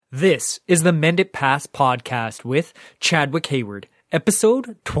This is the Mend It Pass podcast with Chadwick Hayward,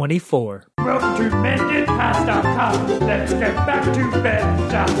 episode 24. Welcome to menditpass.com. Let's get back to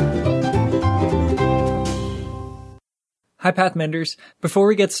bed. Hi, Path Menders. Before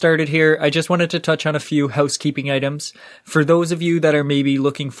we get started here, I just wanted to touch on a few housekeeping items. For those of you that are maybe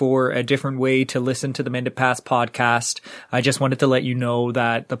looking for a different way to listen to the Mend It Pass podcast, I just wanted to let you know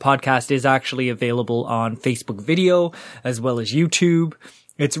that the podcast is actually available on Facebook video as well as YouTube.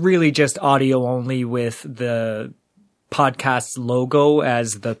 It's really just audio only with the podcast's logo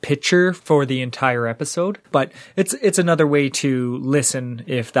as the picture for the entire episode, but it's another way to listen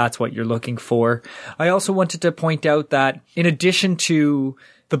if that's what you're looking for. I also wanted to point out that in addition to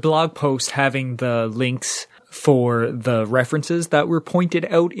the blog post having the links for the references that were pointed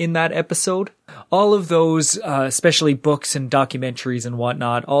out in that episode, all of those, especially books and documentaries and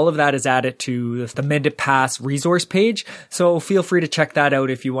whatnot, all of that is added to the Mend It Pass resource page. So feel free to check that out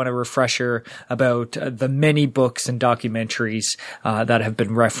if you want a refresher about the many books and documentaries that have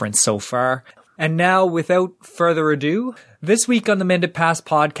been referenced so far. And now, without further ado, this week on the Mend It Pass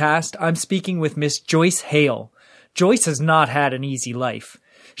podcast, I'm speaking with Miss Joyce Hale. Joyce has not had an easy life.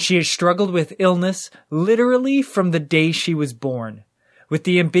 She has struggled with illness literally from the day she was born. With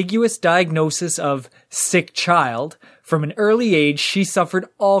the ambiguous diagnosis of sick child, from an early age she suffered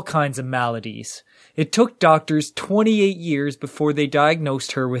all kinds of maladies. It took doctors 28 years before they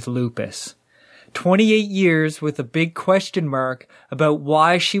diagnosed her with lupus. 28 years with a big question mark about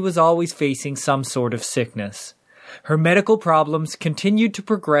why she was always facing some sort of sickness. Her medical problems continued to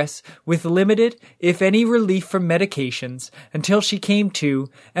progress with limited, if any, relief from medications until she came to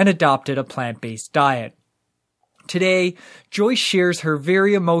and adopted a plant-based diet. Today, Joyce shares her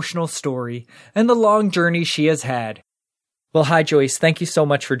very emotional story and the long journey she has had. Well, hi, Joyce. Thank you so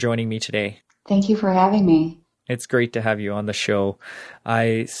much for joining me today. Thank you for having me. It's great to have you on the show.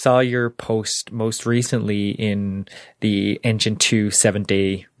 I saw your post most recently in the Engine 2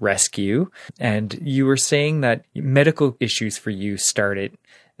 7-day rescue, and you were saying that medical issues for you started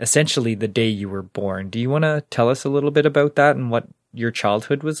essentially the day you were born. Do you want to tell us a little bit about that and what your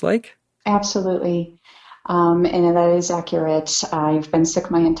childhood was like? Absolutely. And that is accurate. I've been sick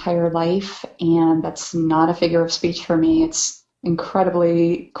my entire life, and that's not a figure of speech for me. It's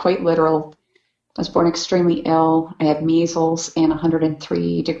incredibly quite literal. I was born extremely ill. I had measles and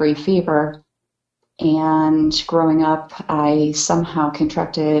 103-degree fever. And growing up, I somehow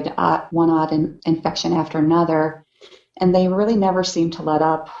contracted one odd infection after another. And they really never seemed to let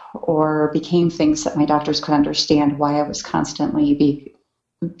up or became things that my doctors could understand why I was constantly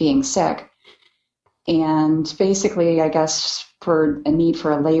being sick. And basically, I guess for a need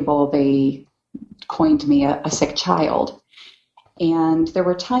for a label, they coined me a sick child. And there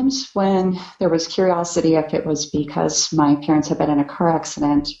were times when there was curiosity if it was because my parents had been in a car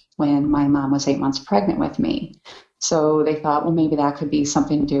accident when my mom was 8 months pregnant with me. So they thought, well, maybe that could be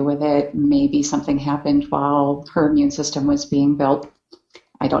something to do with it. Maybe something happened while her immune system was being built.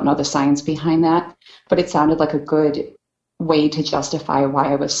 I don't know the science behind that, but it sounded like a good way to justify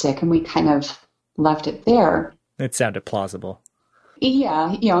why I was sick. And we kind of left it there. It sounded plausible.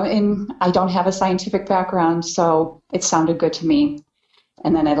 Yeah, and I don't have a scientific background, so it sounded good to me.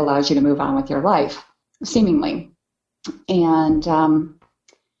 And then it allows you to move on with your life, seemingly. And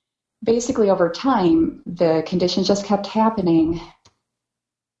basically over time, the condition just kept happening.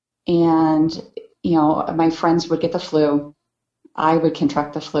 And, my friends would get the flu. I would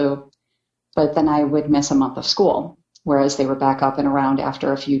contract the flu, but then I would miss a month of school, whereas they were back up and around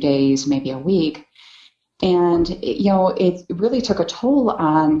after a few days, maybe a week. And, it really took a toll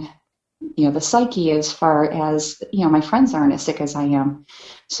on, the psyche as far as, my friends aren't as sick as I am.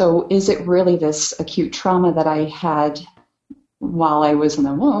 So is it really this acute trauma that I had while I was in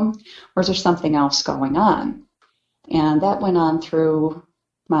the womb, or is there something else going on? And that went on through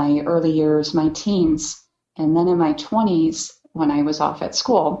my early years, my teens, and then in my 20s, when I was off at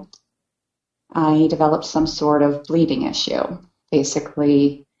school, I developed some sort of bleeding issue.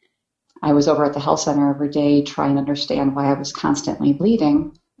 Basically, I was over at the health center every day trying to understand why I was constantly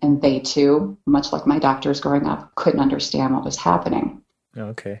bleeding, and they too, much like my doctors growing up, couldn't understand what was happening.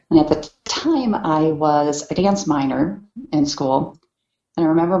 Okay. And at the time, I was a dance minor in school, and I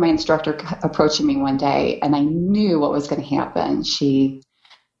remember my instructor approaching me one day, and I knew what was going to happen. She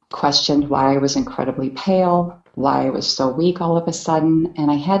questioned why I was incredibly pale, why I was so weak all of a sudden, and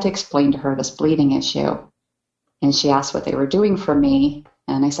I had to explain to her this bleeding issue. And she asked what they were doing for me.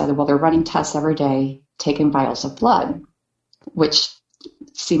 And I said, well, they're running tests every day, taking vials of blood, which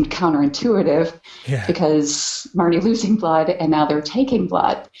seemed counterintuitive because I'm already losing blood and now they're taking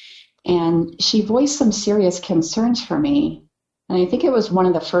blood. And she voiced some serious concerns for me. And I think it was one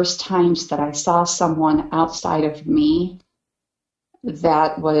of the first times that I saw someone outside of me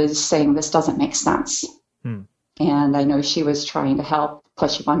that was saying, this doesn't make sense. And I know she was trying to help,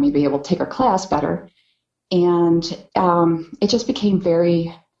 plus she wanted me to be able to take her class better. And it just became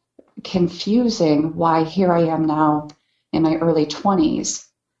very confusing why here I am now in my early 20s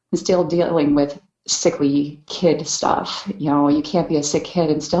and still dealing with sickly kid stuff. You can't be a sick kid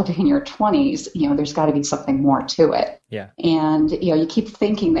and still be in your 20s. There's got to be something more to it. Yeah. And, you keep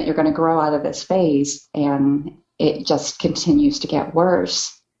thinking that you're going to grow out of this phase, and it just continues to get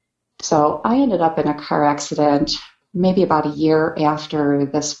worse. So I ended up in a car accident maybe about a year after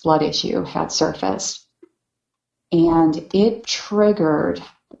this blood issue had surfaced. And it triggered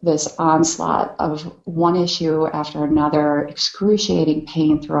this onslaught of one issue after another, excruciating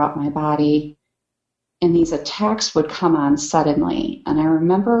pain throughout my body. And these attacks would come on suddenly. And I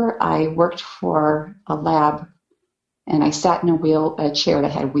remember I worked for a lab, and I sat in a chair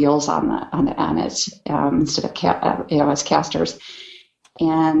that had wheels on it instead of as casters.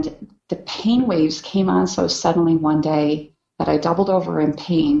 And the pain waves came on so suddenly one day that I doubled over in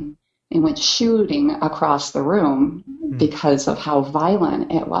pain and went shooting across the room because of how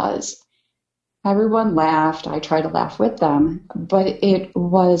violent it was. Everyone laughed. I tried to laugh with them, but it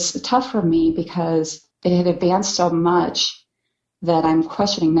was tough for me because it had advanced so much that I'm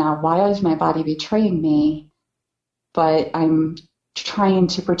questioning now, why is my body betraying me? But I'm trying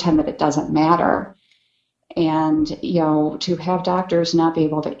to pretend that it doesn't matter. And, to have doctors not be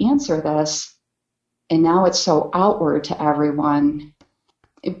able to answer this, and now it's so outward to everyone,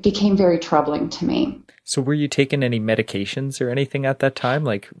 it became very troubling to me. So were you taking any medications or anything at that time?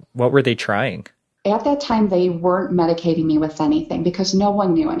 Like, what were they trying? At that time, they weren't medicating me with anything because no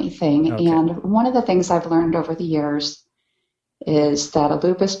one knew anything. Okay. And one of the things I've learned over the years is that a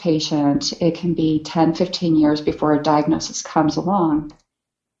lupus patient, it can be 10, 15 years before a diagnosis comes along.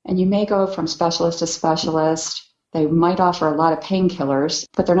 And you may go from specialist to specialist. They might offer a lot of painkillers,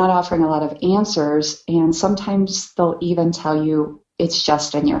 but they're not offering a lot of answers. And sometimes they'll even tell you it's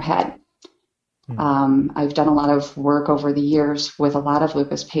just in your head. I've done a lot of work over the years with a lot of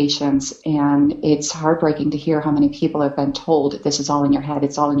lupus patients, and it's heartbreaking to hear how many people have been told this is all in your head,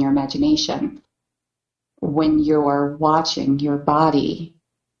 it's all in your imagination. When you're watching your body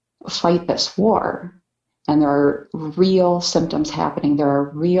fight this war, and there are real symptoms happening, there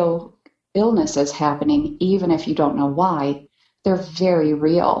are real illnesses happening, even if you don't know why, they're very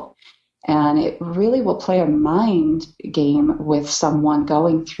real. And it really will play a mind game with someone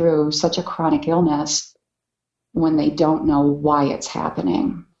going through such a chronic illness when they don't know why it's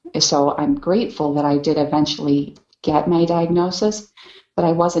happening. So I'm grateful that I did eventually get my diagnosis, but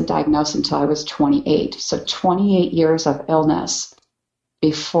I wasn't diagnosed until I was 28. So 28 years of illness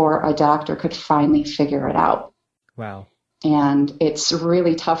before a doctor could finally figure it out. Wow. And it's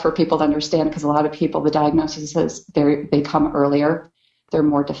really tough for people to understand because a lot of people, the diagnoses, they come earlier. They're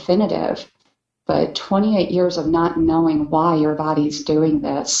more definitive, but 28 years of not knowing why your body's doing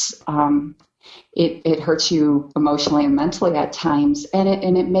this, it hurts you emotionally and mentally at times, and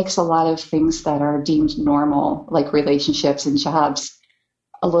it makes a lot of things that are deemed normal, like relationships and jobs,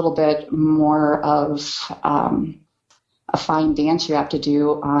 a little bit more of a fine dance you have to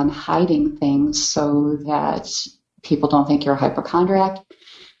do on hiding things so that people don't think you're a hypochondriac.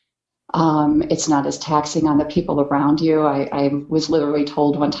 It's not as taxing on the people around you. I was literally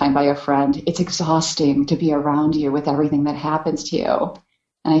told one time by a friend, it's exhausting to be around you with everything that happens to you.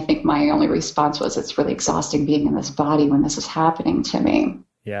 And I think my only response was, it's really exhausting being in this body when this is happening to me.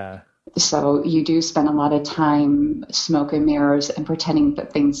 Yeah. So you do spend a lot of time smoke and mirrors and pretending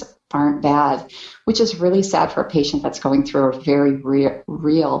that things aren't bad, which is really sad for a patient that's going through a very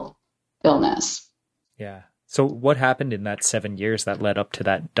real illness. Yeah. So what happened in that 7 years that led up to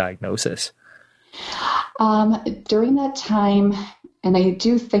that diagnosis? During that time, and I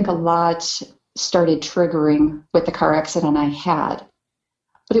do think a lot started triggering with the car accident I had,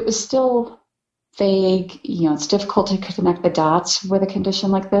 but it was still vague. It's difficult to connect the dots with a condition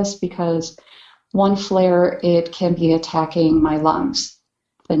like this because one flare, it can be attacking my lungs.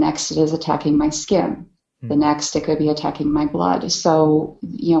 The next, it is attacking my skin. The next, it could be attacking my blood. So,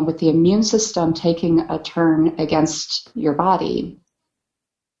 with the immune system taking a turn against your body,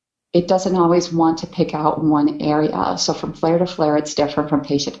 it doesn't always want to pick out one area. So from flare to flare, it's different. From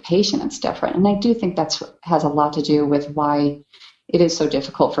patient to patient, it's different. And I do think that has a lot to do with why it is so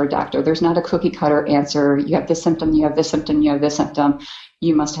difficult for a doctor. There's not a cookie cutter answer. You have this symptom, you have this symptom, you have this symptom.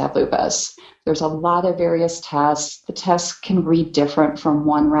 You must have lupus. There's a lot of various tests. The tests can read different from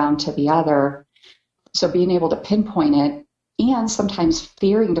one round to the other. So being able to pinpoint it, and sometimes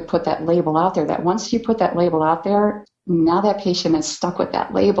fearing to put that label out there, that once you put that label out there, now that patient is stuck with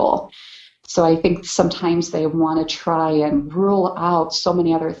that label. So I think sometimes they want to try and rule out so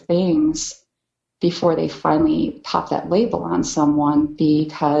many other things before they finally pop that label on someone,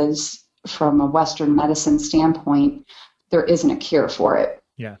 because from a Western medicine standpoint, there isn't a cure for it.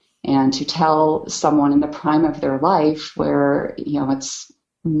 Yeah. And to tell someone in the prime of their life where, it's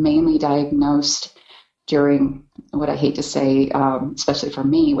mainly diagnosed during what I hate to say, especially for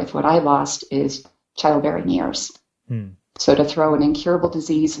me with what I lost, is childbearing years. So to throw an incurable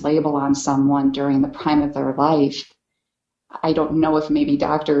disease label on someone during the prime of their life, I don't know if maybe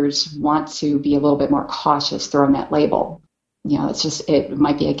doctors want to be a little bit more cautious throwing that label. It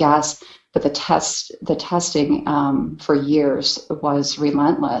might be a guess, but the testing for years was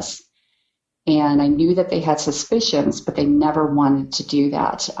relentless. And I knew that they had suspicions, but they never wanted to do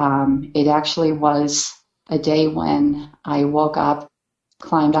that. It actually was a day when I woke up,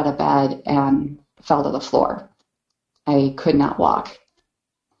 climbed out of bed, and fell to the floor. I could not walk.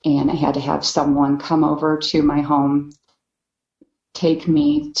 And I had to have someone come over to my home, take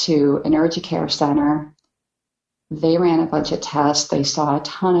me to an urgent care center. They ran a bunch of tests. They saw a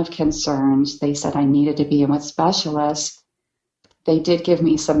ton of concerns. They said I needed to be in with specialists. They did give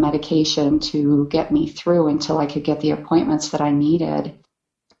me some medication to get me through until I could get the appointments that I needed.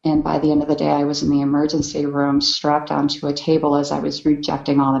 And by the end of the day, I was in the emergency room strapped onto a table as I was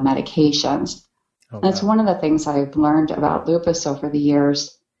rejecting all the medications. Oh, wow. That's one of the things I've learned about lupus over the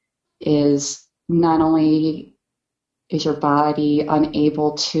years is not only is your body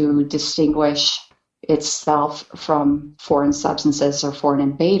unable to distinguish itself from foreign substances or foreign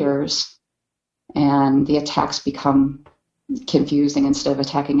invaders, and the attacks become confusing. Instead of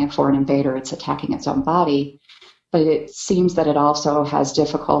attacking a foreign invader, it's attacking its own body. But it seems that it also has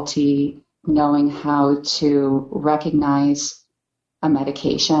difficulty knowing how to recognize a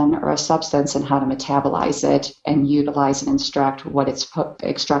medication or a substance and how to metabolize it and utilize and extract what it's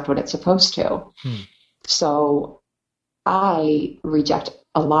supposed to. So I reject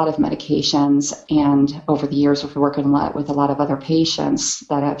a lot of medications, and over the years of working with a lot of other patients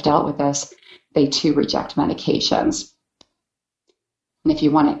that have dealt with this, they too reject medications. And if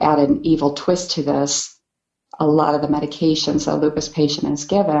you want to add an evil twist to this, a lot of the medications a lupus patient is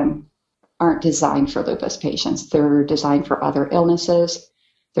given aren't designed for lupus patients. They're designed for other illnesses.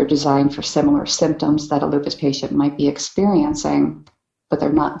 They're designed for similar symptoms that a lupus patient might be experiencing, but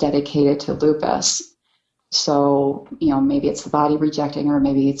they're not dedicated to lupus. So, maybe it's the body rejecting, or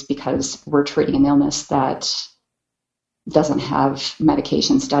maybe it's because we're treating an illness that doesn't have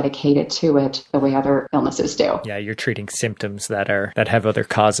medications dedicated to it the way other illnesses do. Yeah, you're treating symptoms that have other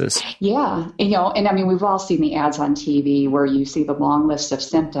causes. Yeah, and I mean, we've all seen the ads on TV where you see the long list of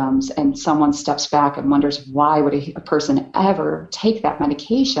symptoms and someone steps back and wonders, why would a person ever take that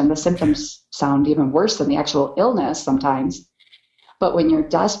medication? The symptoms sound even worse than the actual illness sometimes. But when you're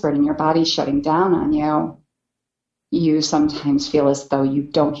desperate and your body's shutting down on you, you sometimes feel as though you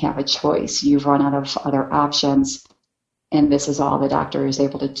don't have a choice. You've run out of other options, and this is all the doctor is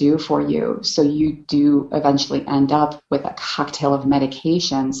able to do for you. So you do eventually end up with a cocktail of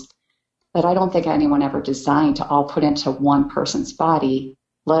medications that I don't think anyone ever designed to all put into one person's body,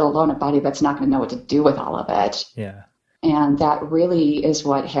 let alone a body that's not going to know what to do with all of it. Yeah. And that really is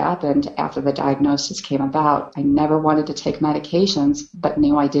what happened after the diagnosis came about. I never wanted to take medications, but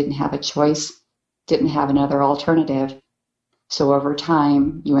knew I didn't have a choice, didn't have another alternative. So over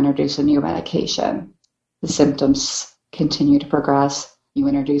time, you introduce a new medication. The symptoms continue to progress. You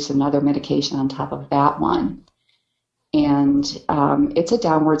introduce another medication on top of that one. And it's a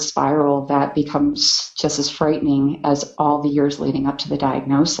downward spiral that becomes just as frightening as all the years leading up to the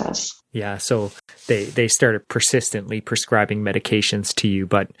diagnosis. Yeah, so they started persistently prescribing medications to you,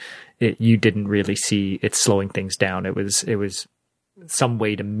 but you didn't really see it slowing things down. It was some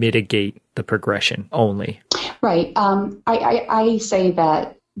way to mitigate the progression only. Right. I say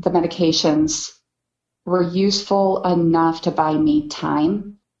that the medications were useful enough to buy me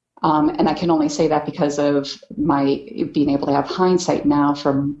time. And I can only say that because of my being able to have hindsight now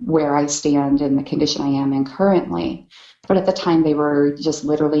from where I stand and the condition I am in currently. But at the time, they were just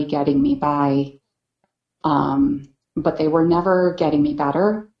literally getting me by. But they were never getting me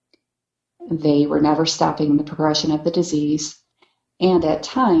better. They were never stopping the progression of the disease. And at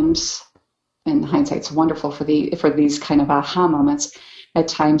times, and hindsight's wonderful for these kind of aha moments, at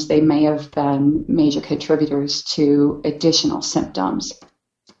times they may have been major contributors to additional symptoms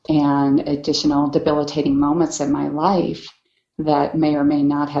and additional debilitating moments in my life that may or may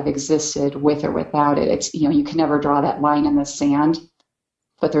not have existed with or without it. It's, you can never draw that line in the sand,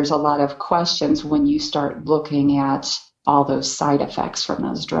 but there's a lot of questions when you start looking at all those side effects from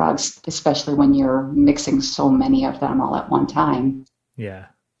those drugs, especially when you're mixing so many of them all at one time. Yeah.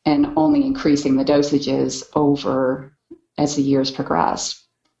 And only increasing the dosages over as the years progressed.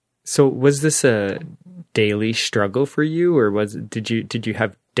 So was this a daily struggle for you, or did you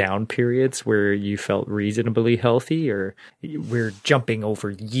have down periods where you felt reasonably healthy, or we're jumping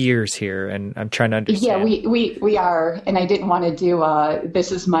over years here and I'm trying to understand? Yeah, we are. And I didn't want to do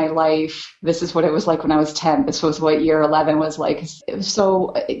this is my life. This is what it was like when I was 10. This was what year 11 was like.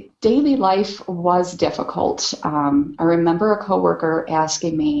 So daily life was difficult. I remember a coworker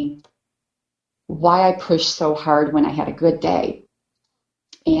asking me why I pushed so hard when I had a good day.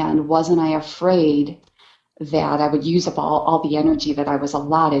 And wasn't I afraid that I would use up all the energy that I was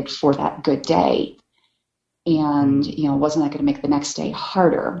allotted for that good day? And, wasn't that going to make the next day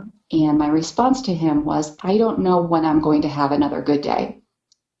harder? And my response to him was, I don't know when I'm going to have another good day.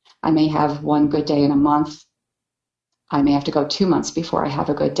 I may have one good day in a month. I may have to go 2 months before I have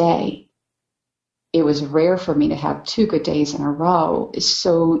a good day. It was rare for me to have 2 good days in a row.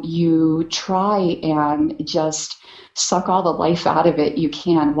 So you try and just suck all the life out of it you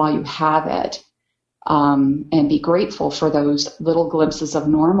can while you have it. And be grateful for those little glimpses of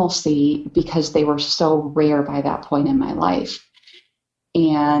normalcy because they were so rare by that point in my life.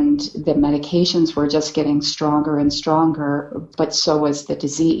 And the medications were just getting stronger and stronger, but so was the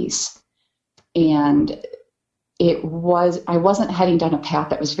disease. And I wasn't heading down a path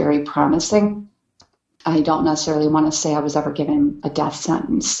that was very promising. I don't necessarily want to say I was ever given a death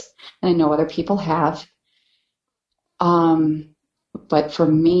sentence, and I know other people have. But for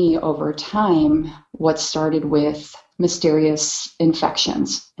me, over time, what started with mysterious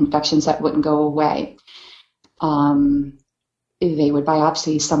infections that wouldn't go away. They would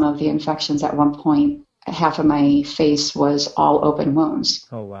biopsy some of the infections. At one point, half of my face was all open wounds.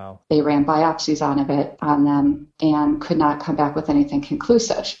 Oh, wow. They ran biopsies on them and could not come back with anything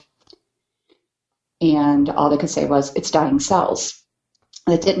conclusive. And all they could say was, it's dying cells.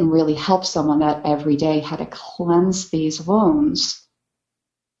 That didn't really help someone that every day had to cleanse these wounds.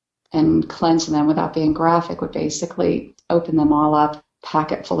 And cleansing them without being graphic would basically open them all up,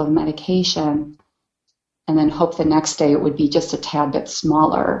 pack it full of medication, and then hope the next day it would be just a tad bit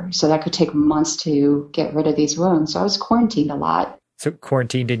smaller. So that could take months to get rid of these wounds. So I was quarantined a lot. So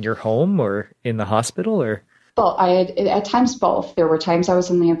quarantined in your home or in the hospital, or? Well, I had at times both. There were times I was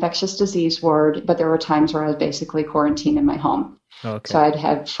in the infectious disease ward, but there were times where I was basically quarantined in my home. Okay. So I'd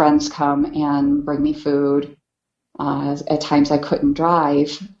have friends come and bring me food. At times I couldn't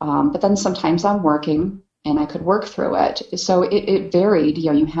drive, but then sometimes I'm working and I could work through it. So it varied.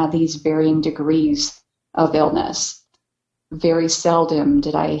 You had these varying degrees of illness. Very seldom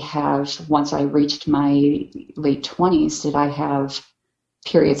did I have, once I reached my late 20s, did I have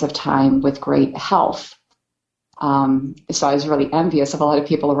periods of time with great health. So I was really envious of a lot of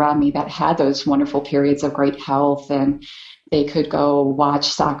people around me that had those wonderful periods of great health, and they could go watch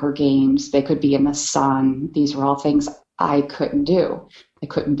soccer games. They could be in the sun. These were all things I couldn't do. I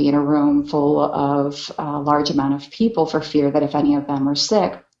couldn't be in a room full of a large amount of people for fear that if any of them were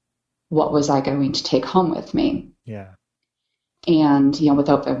sick, what was I going to take home with me? Yeah. And, with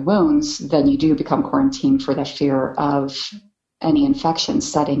open wounds, then you do become quarantined for the fear of any infection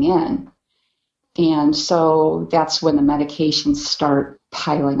setting in. And so that's when the medications start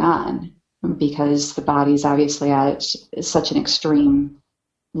piling on, because the body's obviously at such an extreme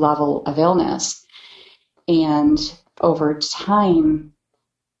level of illness. And over time,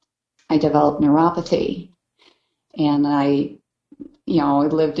 I developed neuropathy. And I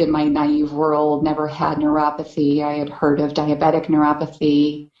lived in my naive world, never had neuropathy. I had heard of diabetic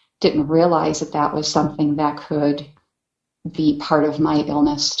neuropathy, didn't realize that was something that could be part of my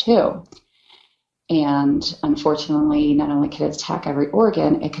illness too. And unfortunately, not only can it attack every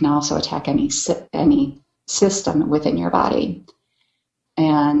organ, it can also attack any system within your body.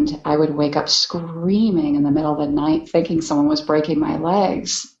 And I would wake up screaming in the middle of the night, thinking someone was breaking my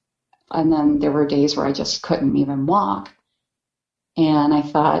legs. And then there were days where I just couldn't even walk. And I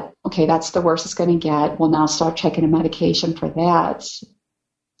thought, okay, that's the worst it's going to get. Well, now start taking a medication for that.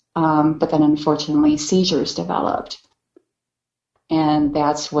 But then unfortunately, seizures developed. And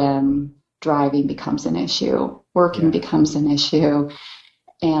that's when driving becomes an issue, working becomes an issue.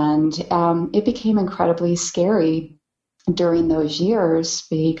 And it became incredibly scary during those years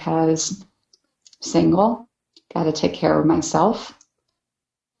because single, got to take care of myself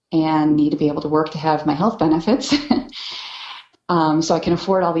and need to be able to work to have my health benefits. So I can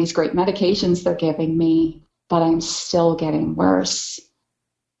afford all these great medications they're giving me, but I'm still getting worse.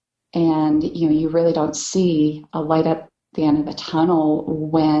 And, you really don't see a light at the end of the tunnel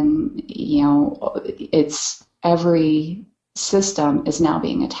when, it's every system is now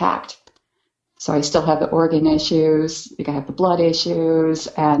being attacked. So I still have the organ issues, I have the blood issues,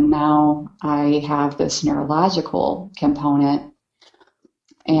 and now I have this neurological component.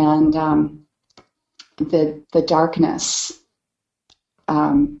 And the darkness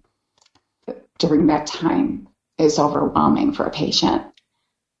during that time is overwhelming for a patient.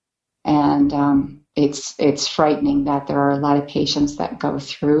 And it's frightening that there are a lot of patients that go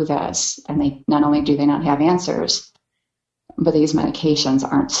through this, and they not only do they not have answers, but these medications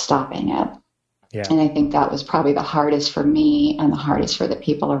aren't stopping it. Yeah. And I think that was probably the hardest for me and the hardest for the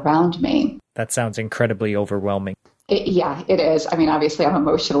people around me. That sounds incredibly overwhelming. Yeah, it is. I mean, obviously I'm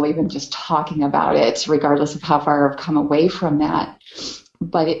emotional even just talking about it, regardless of how far I've come away from that.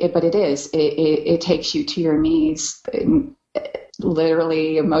 But it is. It takes you to your knees,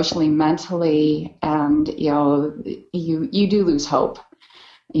 literally, emotionally, mentally, and you do lose hope.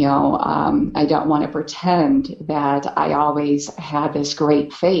 I don't want to pretend that I always had this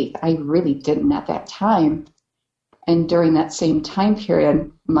great faith. I really didn't at that time. And during that same time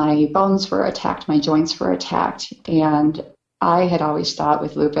period, my bones were attacked, my joints were attacked. And I had always thought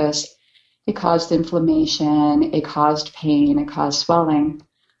with lupus, it caused inflammation, it caused pain, it caused swelling.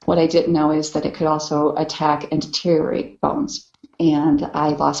 What I didn't know is that it could also attack and deteriorate bones. And I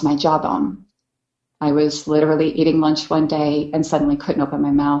lost my jawbone. I was literally eating lunch one day and suddenly couldn't open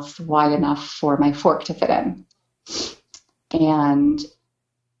my mouth wide enough for my fork to fit in. And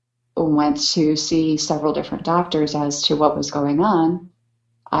went to see several different doctors as to what was going on.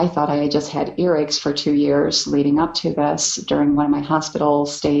 I thought I had just had earaches for 2 years leading up to this. During one of my hospital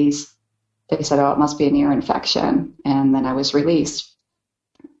stays, they said, oh, it must be an ear infection. And then I was released.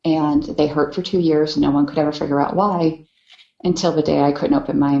 And they hurt for 2 years. No one could ever figure out why until the day I couldn't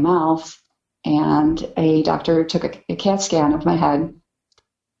open my mouth. And a doctor took a CAT scan of my head,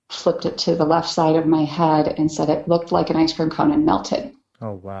 flipped it to the left side of my head, and said it looked like an ice cream cone and melted.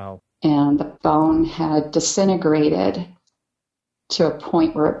 Oh, wow. And the bone had disintegrated to a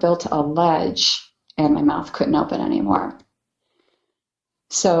point where it built a ledge and my mouth couldn't open anymore.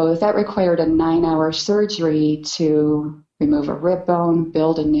 So that required a 9-hour surgery to remove a rib bone,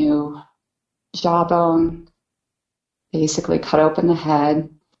 build a new jawbone, basically cut open the head,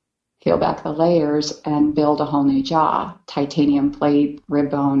 peel back the layers, and build a whole new jaw. Titanium plate,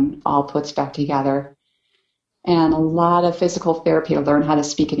 rib bone, all puts back together. And a lot of physical therapy to learn how to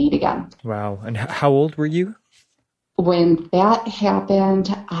speak and eat again. Wow. And how old were you? When that happened,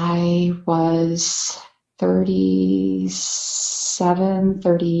 I was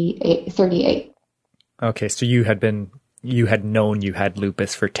 38. Okay, so you had known you had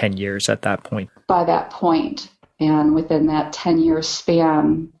lupus for 10 years at that point. By that point, and within that 10-year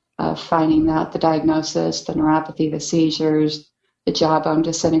span of finding out the diagnosis, the neuropathy, the seizures, the jawbone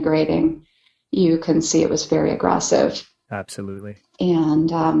disintegrating, you can see it was very aggressive. Absolutely.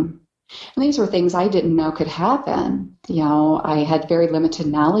 And these were things I didn't know could happen. I had very limited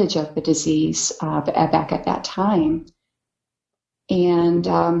knowledge of the disease back at that time. And,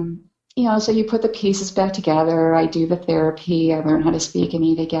 so you put the pieces back together. I do the therapy. I learn how to speak and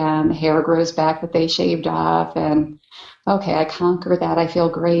eat again. The hair grows back that they shaved off. And, okay, I conquered that. I feel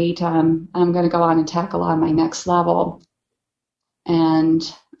great. I'm going to go on and tackle on my next level. And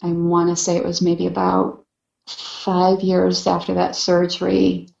I want to say it was maybe about 5 years after that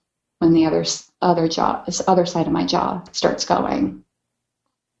surgery when the other side of my jaw starts going.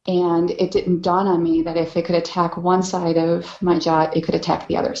 And it didn't dawn on me that if it could attack one side of my jaw, it could attack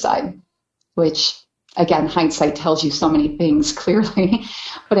the other side, which, again, hindsight tells you so many things clearly.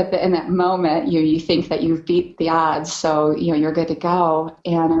 But in that moment, you think that you've beat the odds, so you're good to go.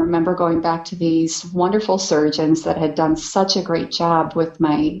 And I remember going back to these wonderful surgeons that had done such a great job with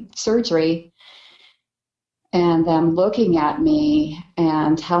my surgery, and them looking at me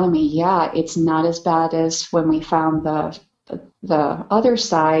and telling me, yeah, it's not as bad as when we found the other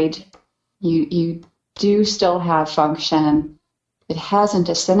side. You do still have function. It hasn't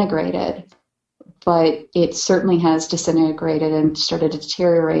disintegrated, but it certainly has disintegrated and started to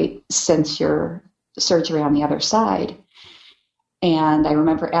deteriorate since your surgery on the other side. And I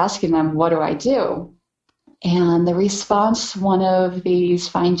remember asking them, what do I do? And the response one of these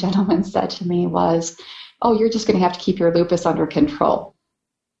fine gentlemen said to me was, oh, you're just going to have to keep your lupus under control.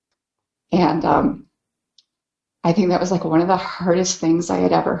 And I think that was like one of the hardest things I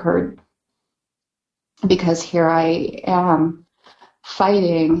had ever heard, because here I am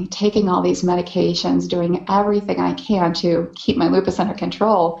fighting, taking all these medications, doing everything I can to keep my lupus under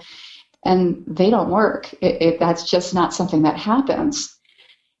control, and they don't work. That's just not something that happens.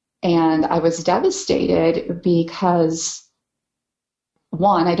 And I was devastated because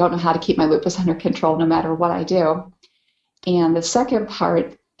one, I don't know how to keep my lupus under control no matter what I do. And the second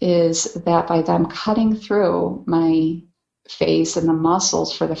part is that by them cutting through my face and the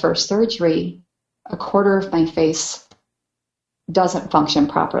muscles for the first surgery, a quarter of my face doesn't function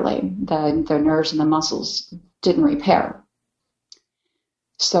properly. The nerves and the muscles didn't repair.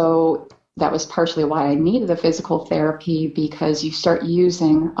 So that was partially why I needed the physical therapy, because you start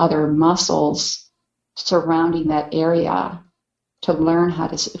using other muscles surrounding that area to learn how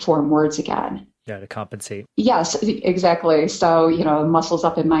to form words again. Yeah, to compensate. Yes, exactly. So, muscles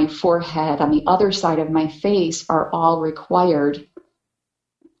up in my forehead on the other side of my face are all required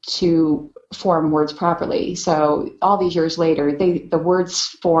to form words properly. So all these years later, the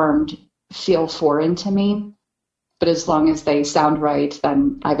words formed feel foreign to me, but as long as they sound right,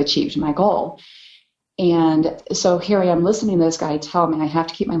 then I've achieved my goal. And so here I am listening to this guy tell me I have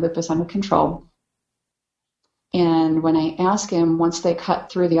to keep my lupus under control. And when I ask him, once they cut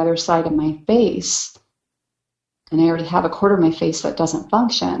through the other side of my face, and I already have a quarter of my face that doesn't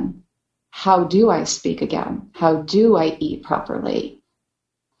function, how do I speak again? How do I eat properly?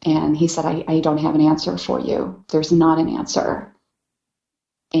 And he said, I don't have an answer for you. There's not an answer.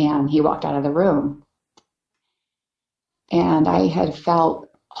 And he walked out of the room. And I had felt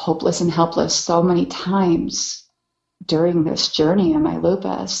hopeless and helpless so many times during this journey in my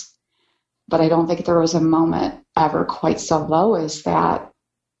lupus. But I don't think there was a moment ever quite so low as that,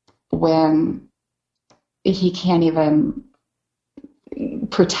 when he can't even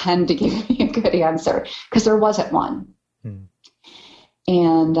pretend to give me a good answer, because there wasn't one.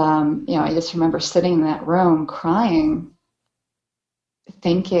 And, I just remember sitting in that room crying,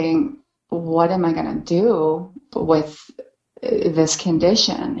 thinking, what am I going to do with this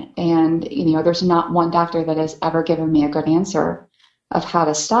condition? And, there's not one doctor that has ever given me a good answer of how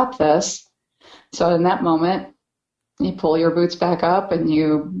to stop this. So in that moment, you pull your boots back up and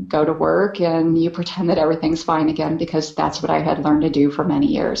you go to work and you pretend that everything's fine again, because that's what I had learned to do for many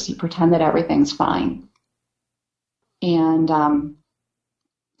years. You pretend that everything's fine. And,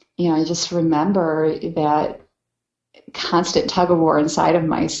 I just remember that constant tug of war inside of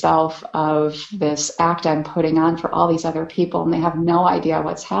myself of this act I'm putting on for all these other people, and they have no idea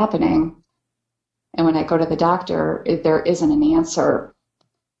what's happening. And when I go to the doctor, there isn't an answer.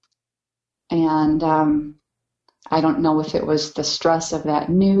 And I don't know if it was the stress of that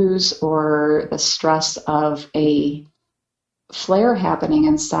news or the stress of a flare happening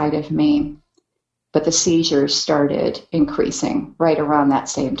inside of me, but the seizures started increasing right around that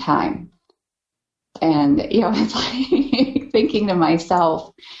same time. And, it's like thinking to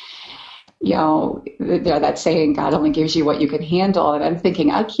myself, that saying, God only gives you what you can handle. And I'm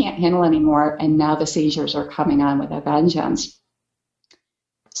thinking, I can't handle anymore. And now the seizures are coming on with a vengeance.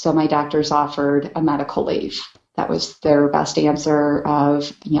 So my doctors offered a medical leave. That was their best answer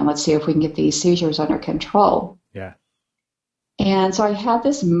of, let's see if we can get these seizures under control. Yeah. And so I had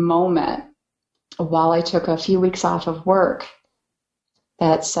this moment while I took a few weeks off of work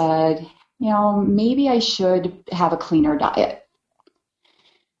that said, maybe I should have a cleaner diet.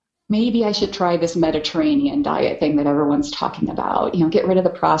 Maybe I should try this Mediterranean diet thing that everyone's talking about. Get rid of the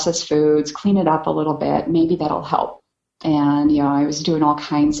processed foods, clean it up a little bit. Maybe that'll help. And, I was doing all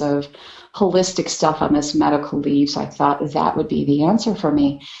kinds of holistic stuff on this medical leave, so I thought that would be the answer for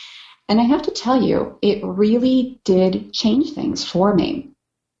me. And I have to tell you, it really did change things for me.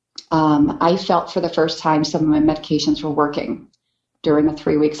 I felt for the first time some of my medications were working. During the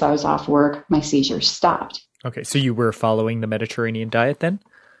 3 weeks I was off work, my seizures stopped. Okay, so you were following the Mediterranean diet then?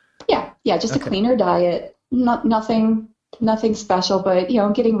 Yeah, just a cleaner diet, nothing special, but,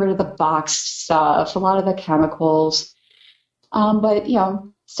 getting rid of the boxed stuff, a lot of the chemicals. But,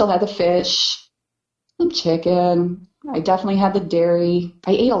 still had the fish, some chicken. I definitely had the dairy.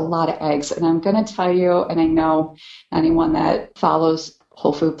 I ate a lot of eggs, and I'm going to tell you, and I know anyone that follows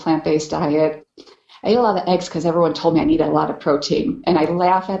whole food plant-based diet, I ate a lot of eggs because everyone told me I needed a lot of protein. And I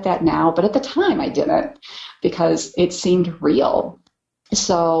laugh at that now, but at the time I didn't, because it seemed real.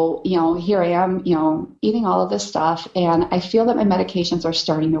 So, here I am, eating all of this stuff, and I feel that my medications are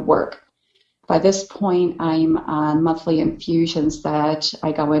starting to work. By this point, I'm on monthly infusions that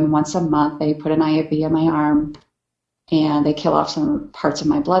I go in once a month. They put an IV in my arm, and they kill off some parts of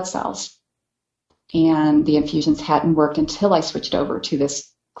my blood cells. And the infusions hadn't worked until I switched over to this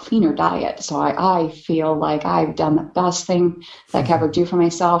cleaner diet. So I feel like I've done the best thing that I could ever do for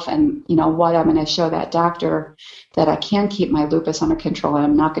myself. And you know what? I'm going to show that doctor that I can keep my lupus under control, and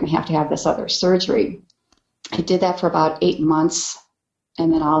I'm not going to have this other surgery. I did that for about 8 months.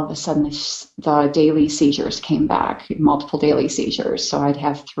 And then all of a sudden, the daily seizures came back, multiple daily seizures. So I'd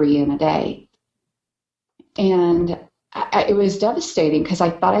have 3 in a day. And it was devastating because I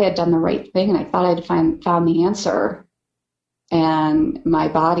thought I had done the right thing and I thought I'd found the answer. And my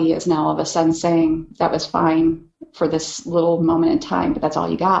body is now all of a sudden saying that was fine for this little moment in time, but that's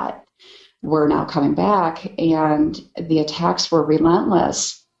all you got. We're now coming back, and the attacks were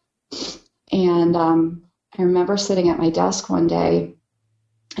relentless. And I remember sitting at my desk one day,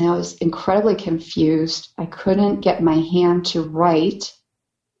 and I was incredibly confused. I couldn't get my hand to write.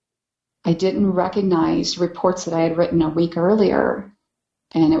 I didn't recognize reports that I had written a week earlier.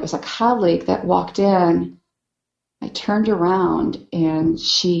 And it was a colleague that walked in. I turned around, and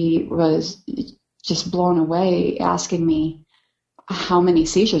she was just blown away, asking me, how many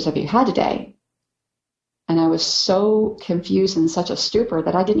seizures have you had today? And I was so confused and such a stupor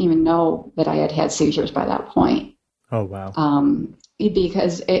that I didn't even know that I had had seizures by that point. Oh, wow.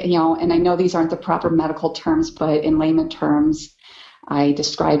 Because, and I know these aren't the proper medical terms, but in layman terms, I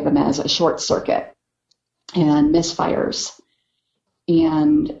describe them as a short circuit and misfires.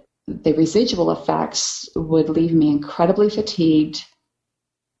 And the residual effects would leave me incredibly fatigued,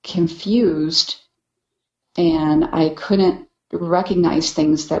 confused, and I couldn't recognize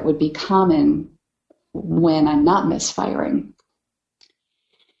things that would be common when I'm not misfiring.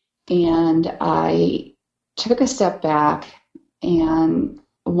 And I took a step back, and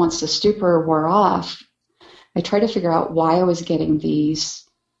once the stupor wore off, I tried to figure out why I was getting these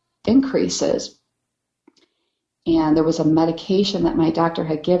increases. And there was a medication that my doctor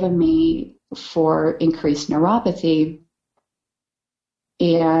had given me for increased neuropathy.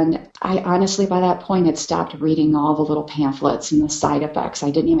 And I honestly, by that point, had stopped reading all the little pamphlets and the side effects.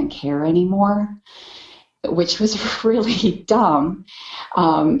 I didn't even care anymore, which was really dumb,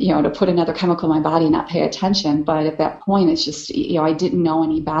 to put another chemical in my body and not pay attention. But at that point, it's just, I didn't know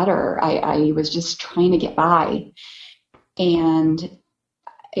any better. I was just trying to get by. And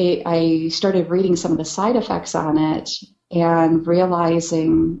I started reading some of the side effects on it and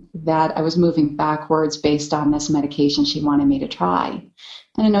realizing that I was moving backwards based on this medication she wanted me to try.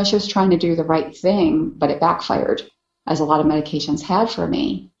 And I know she was trying to do the right thing, but it backfired, as a lot of medications had for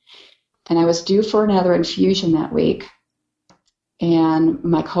me. And I was due for another infusion that week. And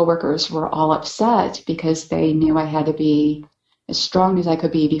my coworkers were all upset because they knew I had to be as strong as I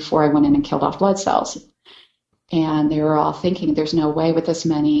could be before I went in and killed off blood cells. And they were all thinking, there's no way with this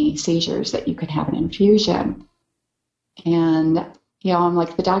many seizures that you could have an infusion. And, I'm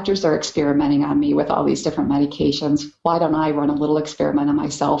like, the doctors are experimenting on me with all these different medications. Why don't I run a little experiment on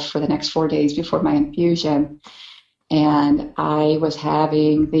myself for the next 4 days before my infusion? And I was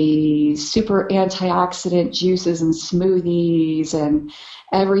having these super antioxidant juices and smoothies and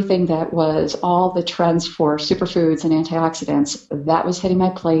everything that was all the trends for superfoods and antioxidants. That was hitting my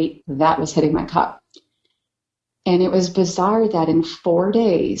plate. That was hitting my cup. And it was bizarre that in 4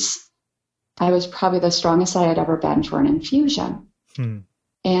 days, I was probably the strongest I had ever been for an infusion. And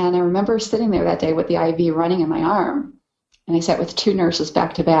I remember sitting there that day with the IV running in my arm. And I sat with 2 nurses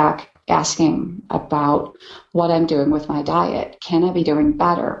back to back asking about what I'm doing with my diet. Can I be doing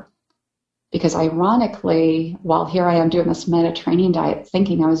better? Because ironically, while here I am doing this Mediterranean diet,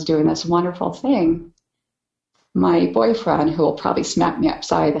 thinking I was doing this wonderful thing, my boyfriend, who will probably smack me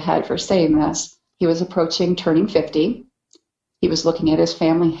upside the head for saying this, he was approaching turning 50. He was looking at his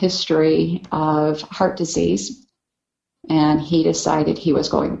family history of heart disease, and he decided he was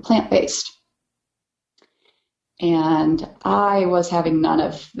going plant-based. And I was having none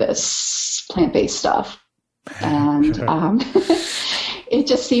of this plant-based stuff. And it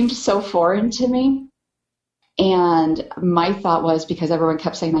just seemed so foreign to me. And my thought was, because everyone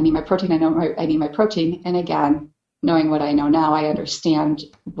kept saying, I need my protein, I need my protein. And again, knowing what I know now, I understand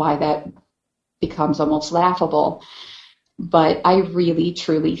why that becomes almost laughable. But I really,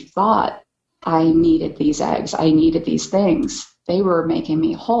 truly thought I needed these eggs. I needed these things. They were making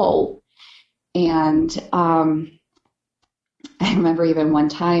me whole. And I remember even one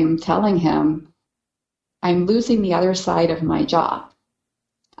time telling him, I'm losing the other side of my jaw.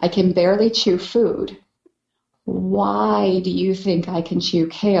 I can barely chew food. Why do you think I can chew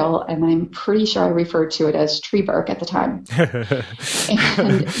kale? And I'm pretty sure I referred to it as tree bark at the time.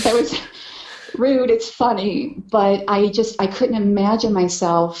 And that was rude. It's funny, but I couldn't imagine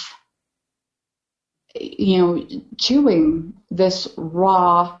myself, chewing this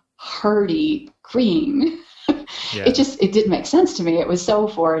raw, hearty green. Yeah. It didn't make sense to me. It was so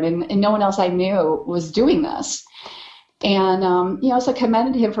foreign, and no one else I knew was doing this. And, so I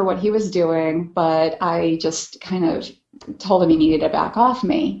commended him for what he was doing, but I just kind of told him he needed to back off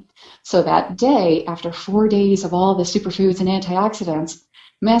me. So that day, after 4 days of all the superfoods and antioxidants,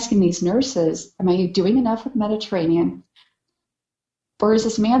 I'm asking these nurses, am I doing enough with Mediterranean? Or is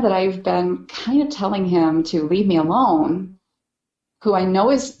this man that I've been kind of telling him to leave me alone, who I know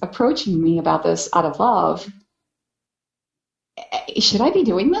is approaching me about this out of love, should I be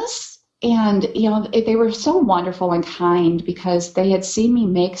doing this? And, they were so wonderful and kind because they had seen me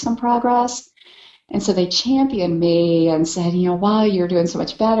make some progress. And so they championed me and said, wow, you're doing so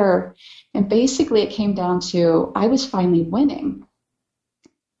much better. And basically it came down to I was finally winning.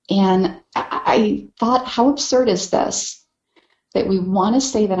 And I thought, how absurd is this? That we want to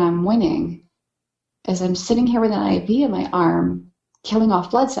say that I'm winning as I'm sitting here with an IV in my arm, killing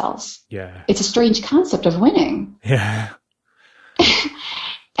off blood cells. Yeah. It's a strange concept of winning. Yeah.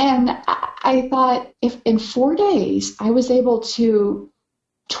 And I thought, if in 4 days I was able to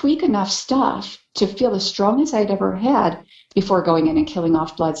tweak enough stuff to feel as strong as I'd ever had before going in and killing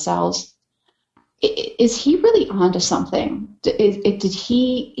off blood cells, is he really onto something? Did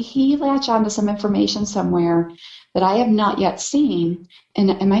he latch onto some information somewhere that I have not yet seen? And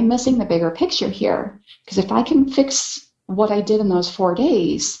am I missing the bigger picture here? Because if I can fix what I did in those 4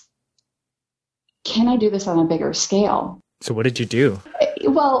 days, can I do this on a bigger scale? So what did you do?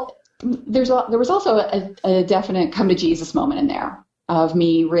 Well, there was also a definite come to Jesus moment in there of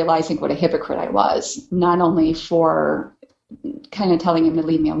me realizing what a hypocrite I was, not only for kind of telling him to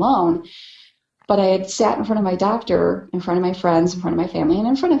leave me alone, but I had sat in front of my doctor, in front of my friends, in front of my family, and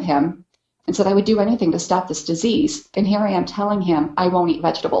in front of him, and said I would do anything to stop this disease. And here I am telling him I won't eat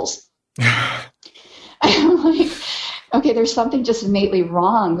vegetables. I'm like, okay, there's something just innately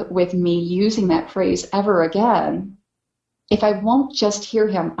wrong with me using that phrase ever again if I won't just hear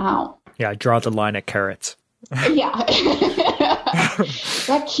him out. Yeah, draw the line at carrots. Yeah.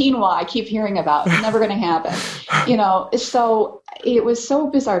 That quinoa I keep hearing about, it's never going to happen. So it was so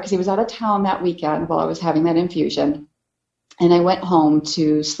bizarre because he was out of town that weekend while I was having that infusion. And I went home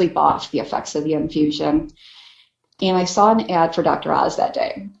to sleep off the effects of the infusion. And I saw an ad for Dr. Oz that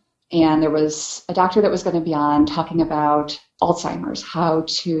day. And there was a doctor that was going to be on talking about Alzheimer's, how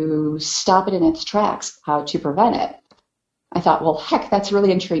to stop it in its tracks, how to prevent it. I thought, well, heck, that's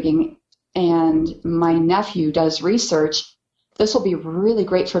really intriguing. And my nephew does research. This will be really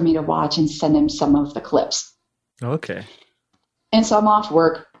great for me to watch and send him some of the clips. Okay. And so I'm off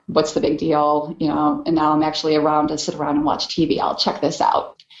work. What's the big deal? And now I'm actually around to sit around and watch TV. I'll check this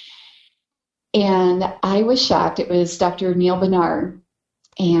out. And I was shocked. It was Dr. Neil Bernard.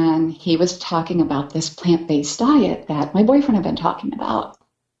 And he was talking about this plant-based diet that my boyfriend had been talking about.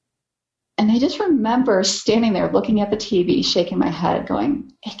 And I just remember standing there looking at the TV, shaking my head,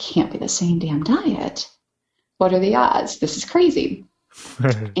 going, it can't be the same damn diet. What are the odds? This is crazy.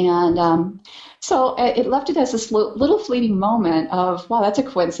 And so it left it as this little fleeting moment of, wow, that's a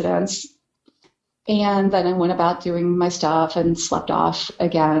coincidence. And then I went about doing my stuff and slept off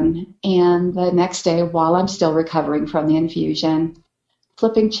again. And the next day, while I'm still recovering from the infusion,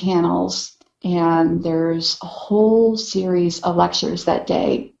 flipping channels, and there's a whole series of lectures that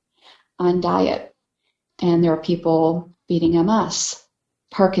day on diet. And there are people beating MS,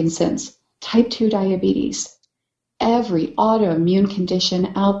 Parkinson's, type 2 diabetes, every autoimmune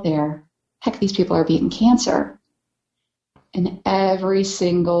condition out there. Heck, these people are beating cancer. And every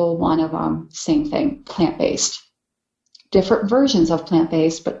single one of them, same thing, plant-based. Different versions of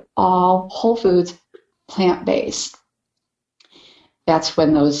plant-based, but all whole foods, plant-based. That's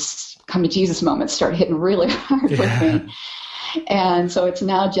when those come to Jesus moments start hitting really hard with me. And so it's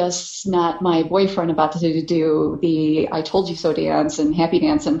now just not my boyfriend about to do the I told you so dance and happy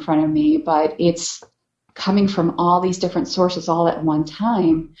dance in front of me, but it's coming from all these different sources all at one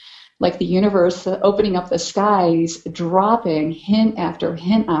time, like the universe opening up the skies, dropping hint after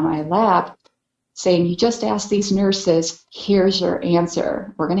hint on my lap, saying, you just asked these nurses, here's your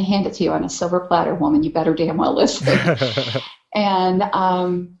answer. We're going to hand it to you on a silver platter, woman. You better damn well listen. And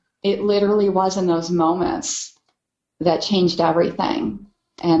it literally was in those moments that changed everything.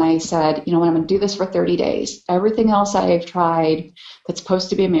 And I said, I'm going to do this for 30 days. Everything else I've tried that's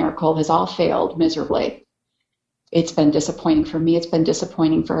supposed to be a miracle has all failed miserably. It's been disappointing for me. It's been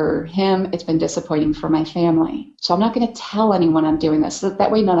disappointing for him. It's been disappointing for my family. So I'm not going to tell anyone I'm doing this. So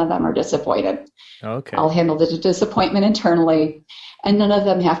that way none of them are disappointed. Okay. I'll handle the disappointment internally, and none of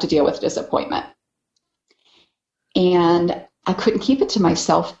them have to deal with disappointment. And I couldn't keep it to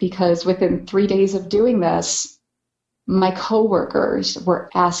myself because within 3 days of doing this, my coworkers were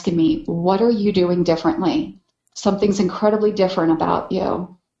asking me, what are you doing differently? Something's incredibly different about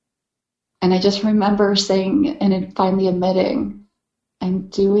you. And I just remember saying and finally admitting, I'm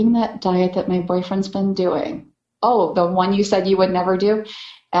doing that diet that my boyfriend's been doing. Oh, the one you said you would never do?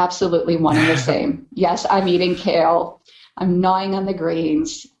 Absolutely one and the same. Yes, I'm eating kale. I'm gnawing on the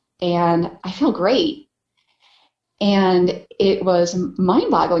greens. And I feel great. And it was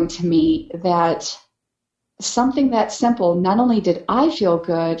mind-boggling to me that something that simple, not only did I feel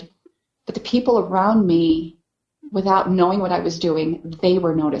good, but the people around me, without knowing what I was doing, they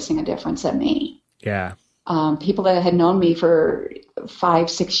were noticing a difference in me. Yeah. People that had known me for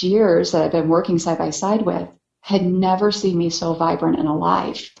 5-6 years that I've been working side by side with had never seen me so vibrant and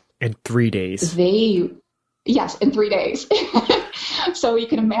alive. In 3 days. Yes, in 3 days. So you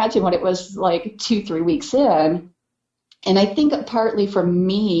can imagine what it was like 2-3 weeks in. And I think partly for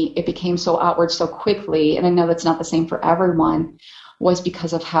me, it became so outward so quickly, and I know that's not the same for everyone, was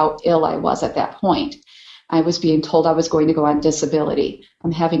because of how ill I was at that point. I was being told I was going to go on disability.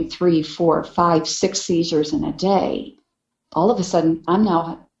 I'm having 3, 4, 5, 6 seizures in a day. All of a sudden, I'm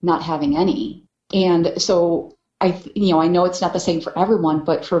now not having any. And so I know it's not the same for everyone,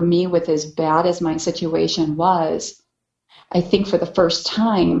 but for me, with as bad as my situation was, I think for the first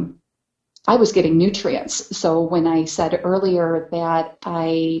time, I was getting nutrients. So when I said earlier that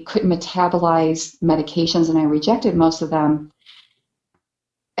I couldn't metabolize medications and I rejected most of them,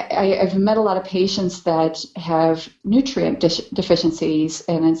 I've met a lot of patients that have nutrient deficiencies,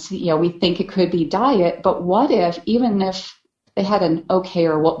 and it's, we think it could be diet, but what if, even if they had an okay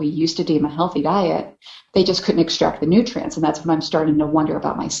or what we used to deem a healthy diet, they just couldn't extract the nutrients? And that's when I'm starting to wonder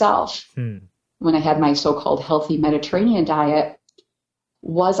about myself. When I had my so-called healthy Mediterranean diet,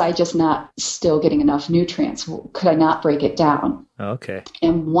 was I just not still getting enough nutrients? Could I not break it down? Okay.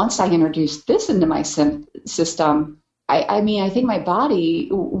 And once I introduced this into my system, I think my body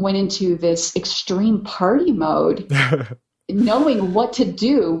went into this extreme party mode, knowing what to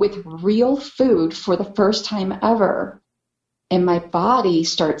do with real food for the first time ever. And my body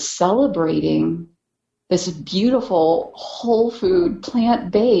starts celebrating this beautiful whole food,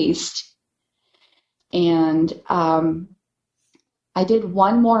 plant-based. And I did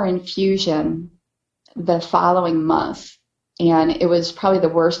one more infusion the following month, and it was probably the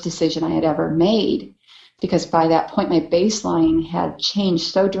worst decision I had ever made, because by that point my baseline had changed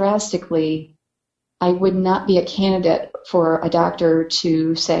so drastically. I would not be a candidate for a doctor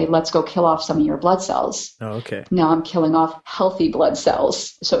to say, let's go kill off some of your blood cells. Oh, okay. Now I'm killing off healthy blood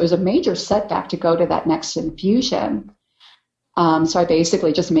cells. So it was a major setback to go to that next infusion. So I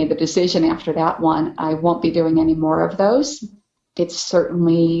basically just made the decision after that one, I won't be doing any more of those. It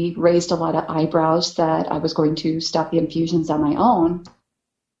certainly raised a lot of eyebrows that I was going to stop the infusions on my own.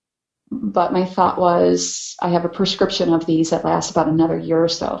 But my thought was, I have a prescription of these that lasts about another year or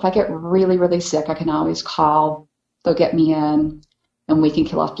so. If I get really, really sick, I can always call. They'll get me in, and we can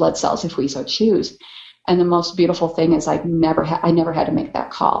kill off blood cells if we so choose. And the most beautiful thing is I never had to make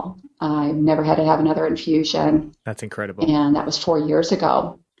that call. I never had to have another infusion. That's incredible. And that was 4 years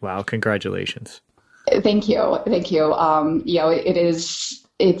ago. Wow. Congratulations. Thank you.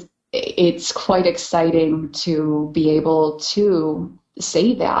 It's quite exciting to be able to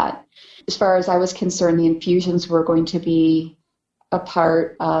say that. As far as I was concerned, the infusions were going to be a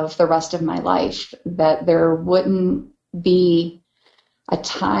part of the rest of my life, that there wouldn't be a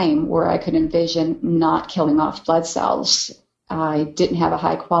time where I could envision not killing off blood cells. I didn't have a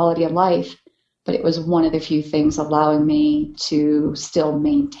high quality of life, but it was one of the few things allowing me to still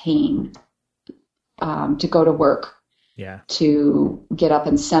maintain, to go to work, to get up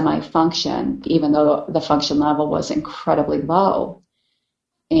and semi-function, even though the function level was incredibly low,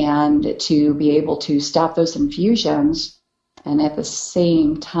 and to be able to stop those infusions and at the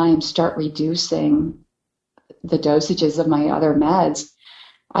same time start reducing the dosages of my other meds.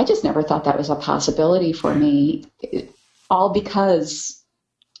 I just never thought that was a possibility for me, all because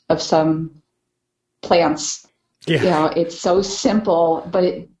of some plants. Yeah. It's so simple,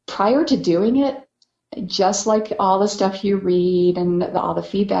 but prior to doing it, just like all the stuff you read and all the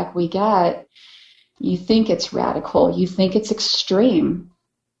feedback we get, you think it's radical, you think it's extreme.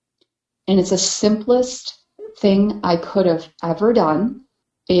 And it's the simplest thing I could have ever done.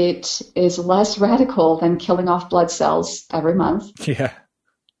 It is less radical than killing off blood cells every month. Yeah.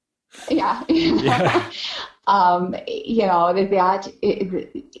 Yeah.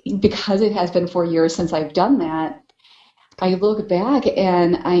 Because it has been 4 years since I've done that, I look back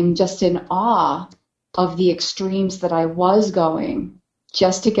and I'm just in awe of the extremes that I was going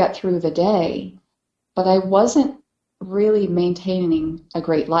just to get through the day. But I wasn't really maintaining a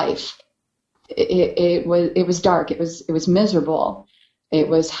great life. It was dark. It was miserable. It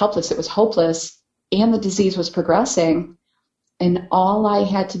was helpless. It was hopeless. And the disease was progressing. And all I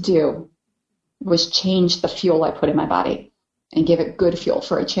had to do was change the fuel I put in my body and give it good fuel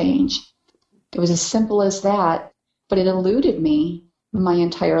for a change. It was as simple as that, but it eluded me my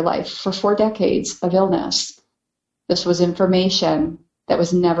entire life for 4 decades of illness. This was information that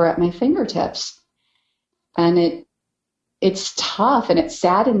was never at my fingertips. And it's tough, and it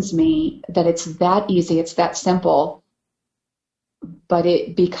saddens me that it's that easy, it's that simple, but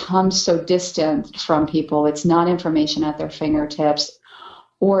it becomes so distant from people. It's not information at their fingertips,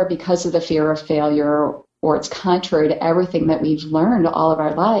 or because of the fear of failure, or it's contrary to everything that we've learned all of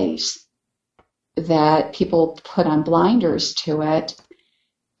our lives, that people put on blinders to it.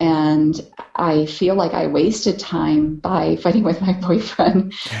 And I feel like I wasted time by fighting with my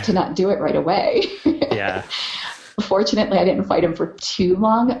boyfriend to not do it right away. Yeah. Fortunately, I didn't fight him for too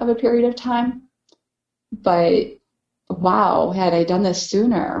long of a period of time. But wow, had I done this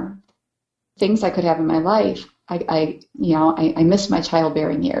sooner, things I could have in my life, I miss my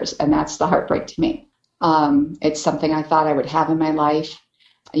childbearing years, and that's the heartbreak to me. It's something I thought I would have in my life.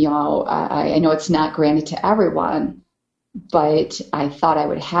 I know it's not granted to everyone, but I thought I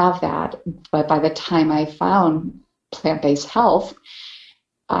would have that. But by the time I found plant-based health,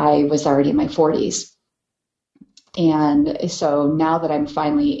 I was already in my 40s. And so now that I'm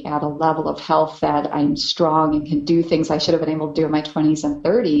finally at a level of health that I'm strong and can do things I should have been able to do in my 20s and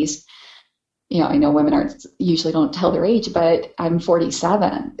 30s, I know women usually don't tell their age, but I'm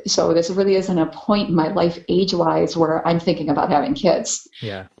 47. So this really isn't a point in my life age-wise where I'm thinking about having kids.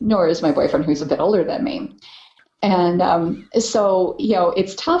 Yeah. Nor is my boyfriend, who's a bit older than me. And so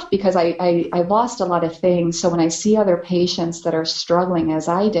it's tough because I lost a lot of things. So when I see other patients that are struggling as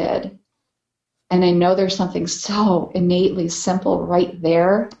I did, and I know there's something so innately simple right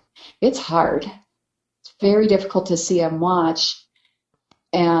there, it's hard. It's very difficult to see and watch.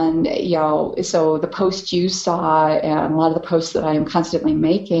 And, so the posts you saw and a lot of the posts that I am constantly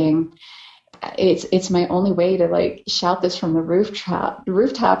making, it's my only way to shout this from the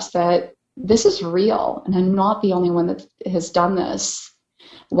rooftops that this is real. And I'm not the only one that has done this.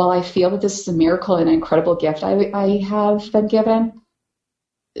 While I feel that this is a miracle and an incredible gift I have been given,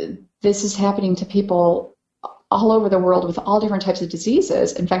 this is happening to people all over the world with all different types of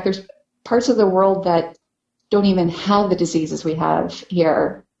diseases. In fact, there's parts of the world that don't even have the diseases we have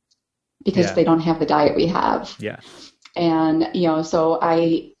here because they don't have the diet we have. Yeah. And, so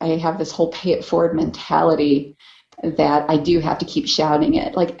I have this whole pay it forward mentality that I do have to keep shouting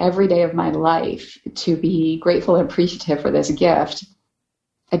it every day of my life to be grateful and appreciative for this gift.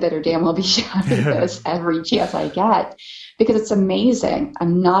 I better damn well be shouting this every chance I get because it's amazing.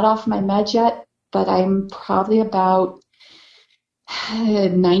 I'm not off my meds yet, but I'm probably about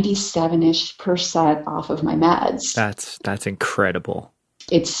 97-ish% off of my meds. That's incredible.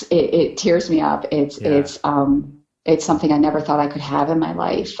 It tears me up. It's something I never thought I could have in my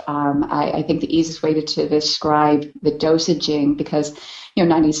life. I think the easiest way to describe the dosaging, because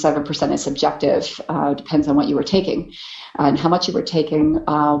 97% is subjective, depends on what you were taking and how much you were taking.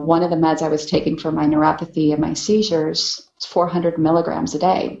 One of the meds I was taking for my neuropathy and my seizures is 400 milligrams a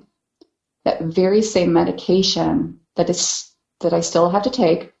day. That very same medication that I still have to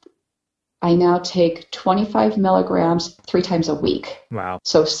take, I now take 25 milligrams 3 times a week. Wow.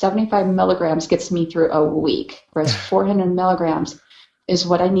 So 75 milligrams gets me through a week, whereas 400 milligrams is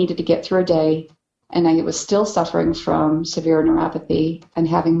what I needed to get through a day. And I was still suffering from severe neuropathy and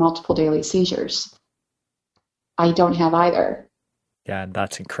having multiple daily seizures. I don't have either. Yeah,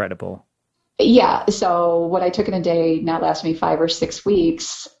 that's incredible. Yeah. So what I took in a day now lasts me 5 or 6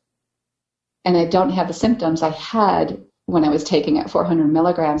 weeks. And I don't have the symptoms I had when I was taking it 400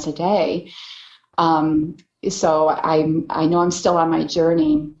 milligrams a day. So I know I'm still on my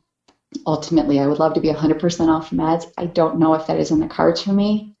journey. Ultimately, I would love to be 100% off meds. I don't know if that is in the cards for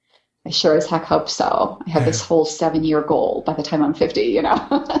me. I sure as heck hope so. I have this whole 7-year goal by the time I'm 50,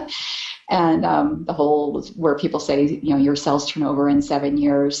 and the whole where people say, your cells turn over in 7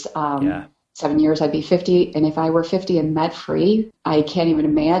 years. 7 years, I'd be 50. And if I were 50 and med free, I can't even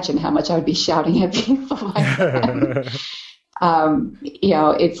imagine how much I would be shouting at people like that.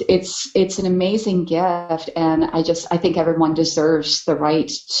 It's an amazing gift. And I think everyone deserves the right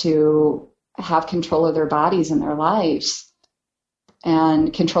to have control of their bodies and their lives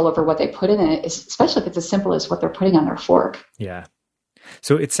and control over what they put in it, especially if it's as simple as what they're putting on their fork. Yeah.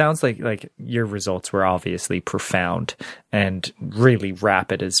 So it sounds like your results were obviously profound and really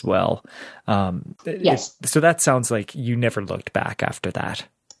rapid as well. Yes. So that sounds like you never looked back after that.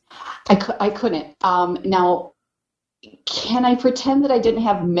 I couldn't. Now, can I pretend that I didn't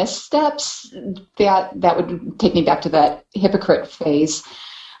have missteps? That would take me back to that hypocrite phase.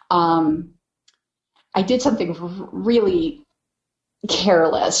 I did something really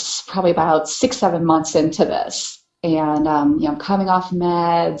careless, probably about 6-7 months into this. And, coming off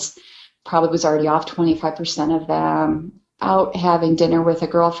meds, probably was already off 25% of them, out having dinner with a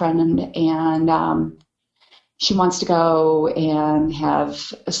girlfriend and she wants to go and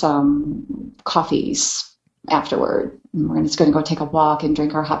have some coffees afterward. And we're just going to go take a walk and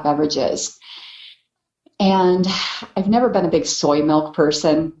drink our hot beverages. And I've never been a big soy milk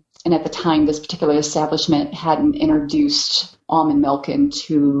person. And at the time, this particular establishment hadn't introduced almond milk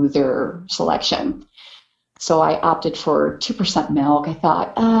into their selection. So I opted for 2% milk. I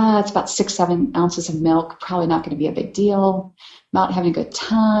thought, it's about 6-7 ounces of milk, probably not going to be a big deal. I'm out having a good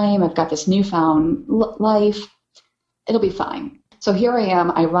time. I've got this newfound life. It'll be fine. So here I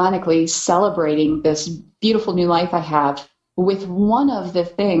am, ironically, celebrating this beautiful new life I have with one of the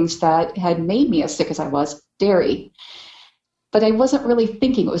things that had made me as sick as I was, dairy. But I wasn't really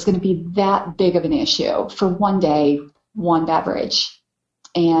thinking it was going to be that big of an issue for one day, one beverage.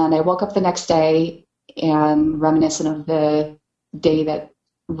 And I woke up the next day, and reminiscent of the day that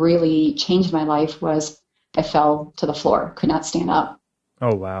really changed my life was I fell to the floor, could not stand up.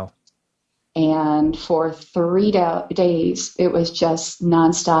 Oh, wow. And for 3 days, it was just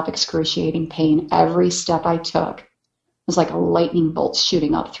nonstop excruciating pain. Every step I took was like a lightning bolt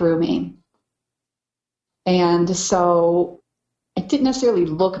shooting up through me. And so I didn't necessarily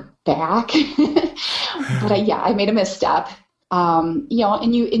look back, but I made a misstep. And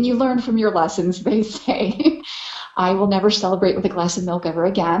you learn from your lessons, they say. I will never celebrate with a glass of milk ever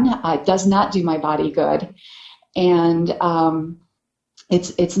again. It does not do my body good. And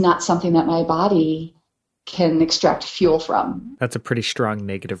it's not something that my body can extract fuel from. That's a pretty strong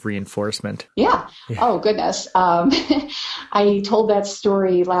negative reinforcement. Yeah. Oh, goodness. I told that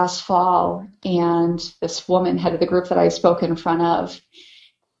story last fall, and this woman, head of the group that I spoke in front of,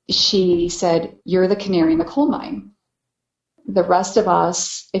 she said, "You're the canary in the coal mine. The rest of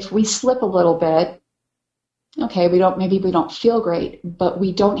us, if we slip a little bit, okay, maybe we don't feel great, but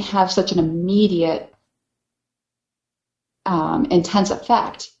we don't have such an immediate, intense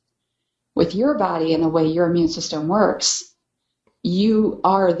effect. With your body and the way your immune system works, you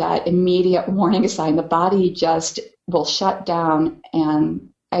are that immediate warning sign. The body just will shut down, and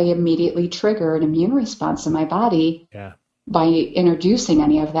I immediately trigger an immune response in my body by introducing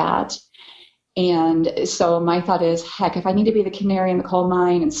any of that." And so my thought is, heck, if I need to be the canary in the coal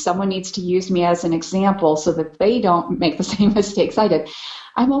mine and someone needs to use me as an example so that they don't make the same mistakes I did,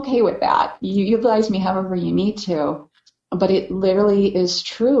 I'm okay with that. You utilize me however you need to. But it literally is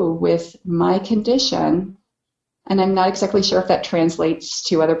true with my condition, and I'm not exactly sure if that translates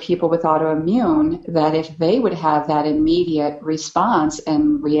to other people with autoimmune, that if they would have that immediate response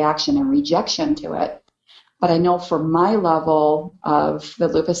and reaction and rejection to it. But I know for my level of the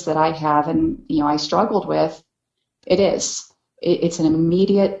lupus that I have and, I struggled with, it's an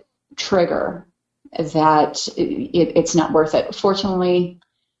immediate trigger that it's not worth it. Fortunately,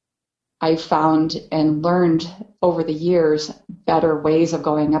 I found and learned over the years better ways of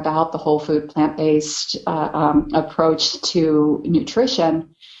going about the whole food, plant-based approach to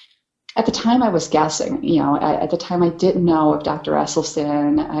nutrition. At the time, I was guessing. At the time, I didn't know of Dr.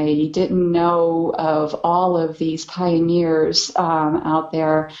 Esselstyn. I didn't know of all of these pioneers out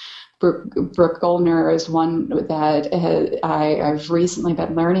there. Brooke Goldner is one that I've recently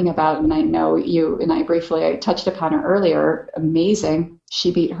been learning about, and I know you and I touched upon her earlier. Amazing.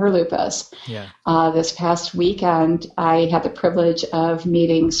 She beat her lupus. Yeah. This past weekend, I had the privilege of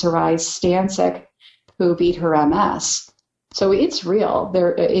meeting Sarai Stancic, who beat her MS. So it's real.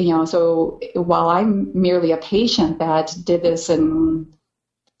 So while I'm merely a patient that did this and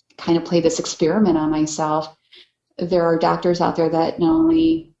kind of played this experiment on myself, there are doctors out there that not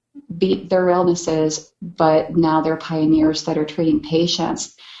only beat their illnesses, but now they're pioneers that are treating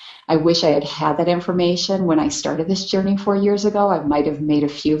patients. I wish I had had that information when I started this journey 4 years ago. I might have made a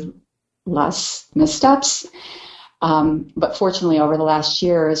few less missteps. But fortunately, over the last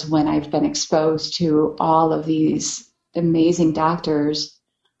year is when I've been exposed to all of these amazing doctors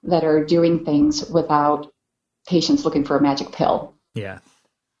that are doing things without patients looking for a magic pill. Yeah.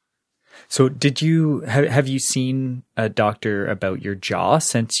 So have you seen a doctor about your jaw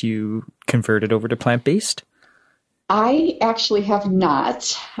since you converted over to plant-based? I actually have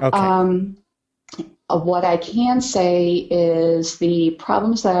not. Okay. What I can say is the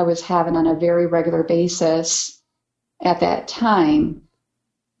problems that I was having on a very regular basis at that time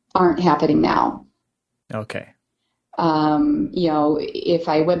aren't happening now. Okay. If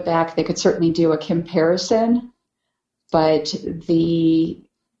I went back, they could certainly do a comparison, but the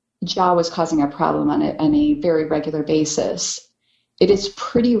jaw was causing a problem on a very regular basis. It is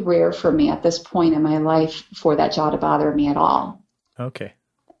pretty rare for me at this point in my life for that jaw to bother me at all. Okay.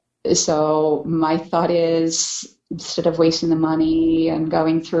 So my thought is, instead of wasting the money and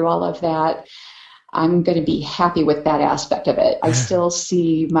going through all of that, I'm going to be happy with that aspect of it. I still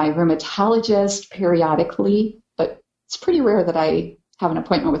see my rheumatologist periodically, but it's pretty rare that I have an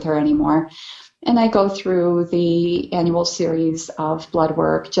appointment with her anymore. And I go through the annual series of blood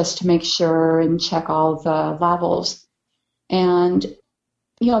work just to make sure and check all the levels. And,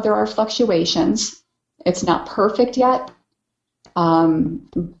 there are fluctuations. It's not perfect yet,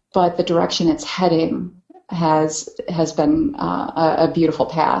 but the direction it's heading has been a beautiful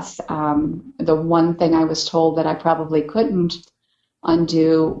path. The one thing I was told that I probably couldn't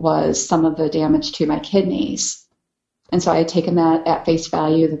undo was some of the damage to my kidneys. And so I had taken that at face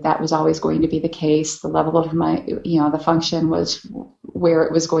value, that was always going to be the case. The level of my, the function was where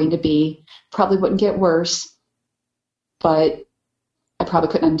it was going to be. Probably wouldn't get worse, but I probably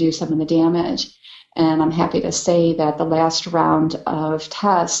couldn't undo some of the damage. And I'm happy to say that the last round of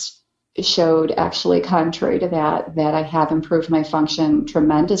tests showed, actually contrary to that I have improved my function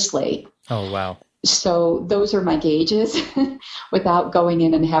tremendously. Oh, wow. So those are my gauges without going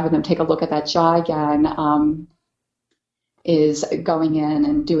in and having them take a look at that jaw again, is going in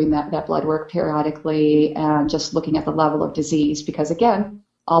and doing that blood work periodically and just looking at the level of disease. Because again,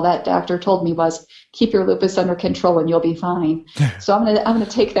 all that doctor told me was keep your lupus under control and you'll be fine. So I'm gonna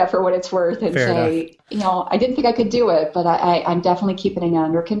take that for what it's worth and say, I didn't think I could do it, but I'm definitely keeping it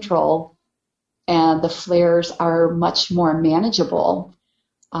under control. And the flares are much more manageable.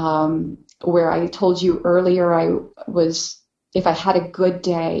 Where I told you earlier, if I had a good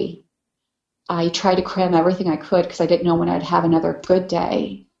day, I tried to cram everything I could because I didn't know when I'd have another good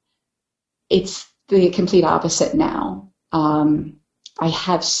day. It's the complete opposite now. I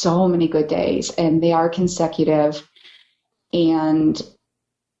have so many good days and they are consecutive, and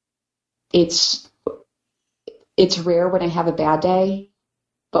it's rare when I have a bad day,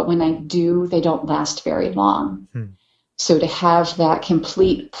 but when I do, they don't last very long. So to have that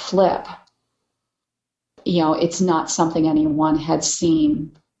complete flip, it's not something anyone had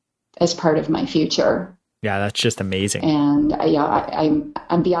seen as part of my future. Yeah, that's just amazing. And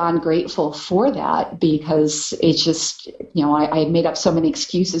I'm beyond grateful for that, because it's just, I had made up so many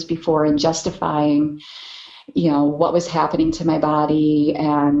excuses before in justifying, what was happening to my body,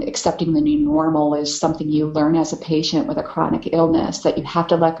 and accepting the new normal is something you learn as a patient with a chronic illness, that you have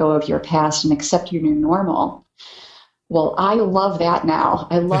to let go of your past and accept your new normal. Well, I love that now.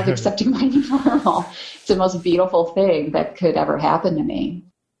 I love accepting my new normal. It's the most beautiful thing that could ever happen to me.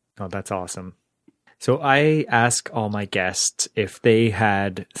 Oh, that's awesome. So I ask all my guests if they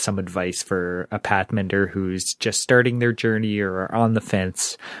had some advice for a Pat Mender who's just starting their journey or are on the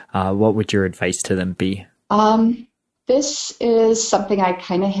fence. What would your advice to them be? This is something I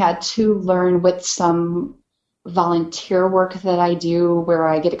kind of had to learn with some volunteer work that I do, where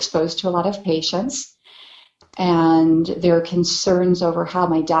I get exposed to a lot of patients and their concerns over how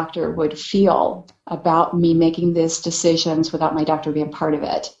my doctor would feel about me making these decisions without my doctor being part of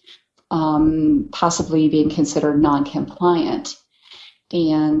it. Possibly being considered non-compliant.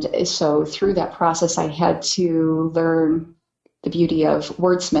 And so through that process, I had to learn the beauty of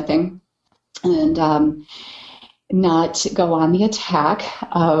wordsmithing and not go on the attack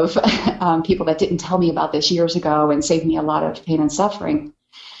of people that didn't tell me about this years ago and saved me a lot of pain and suffering.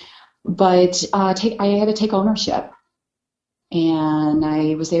 But I had to take ownership. And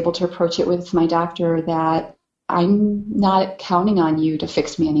I was able to approach it with my doctor that I'm not counting on you to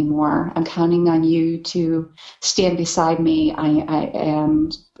fix me anymore. I'm counting on you to stand beside me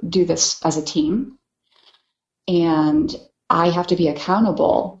and do this as a team. And I have to be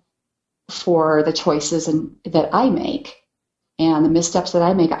accountable for the choices that I make and the missteps that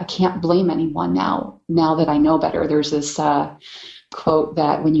I make. I can't blame anyone now that I know better. There's this quote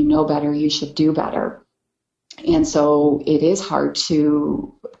that when you know better, you should do better. And so it is hard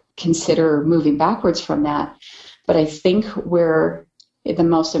to consider moving backwards from that. But I think where the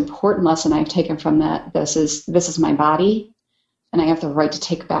most important lesson I've taken from this is my body, and I have the right to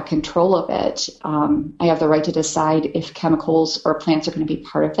take back control of it. I have the right to decide if chemicals or plants are going to be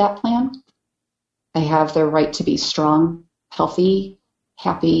part of that plan. I have the right to be strong, healthy,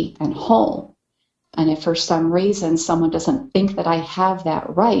 happy, and whole. And if for some reason someone doesn't think that I have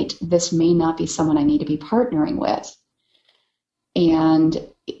that right, this may not be someone I need to be partnering with. And,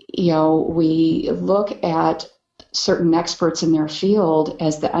 we look at certain experts in their field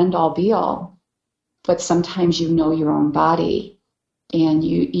as the end-all be-all, but sometimes your own body, and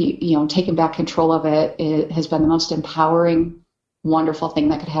you taking back control of it has been the most empowering, wonderful thing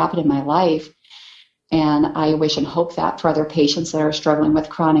that could happen in my life. And I wish and hope that for other patients that are struggling with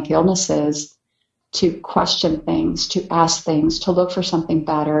chronic illnesses, to question things, to ask things, to look for something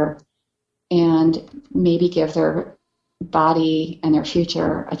better, and maybe give their body and their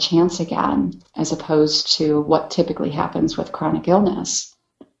future a chance again, as opposed to what typically happens with chronic illness.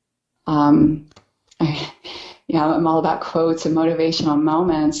 I'm all about quotes and motivational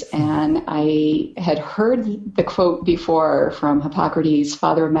moments. And I had heard the quote before from Hippocrates,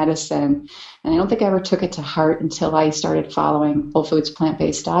 father of medicine. And I don't think I ever took it to heart until I started following Whole Foods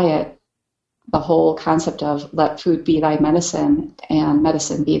plant-based diet. The whole concept of let food be thy medicine and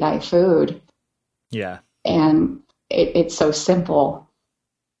medicine be thy food. Yeah. And it's so simple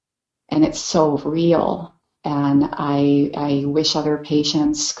and it's so real. And I wish other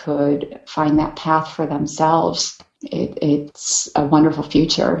patients could find that path for themselves. It's a wonderful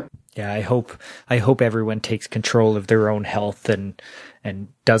future. Yeah, I hope everyone takes control of their own health and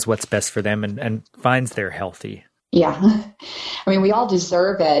does what's best for them and finds they're healthy. Yeah. I mean, we all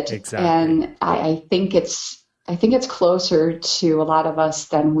deserve it. Exactly. And I think it's closer to a lot of us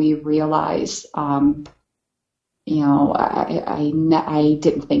than we realize. I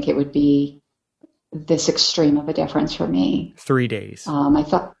didn't think it would be this extreme of a difference for me. 3 days. I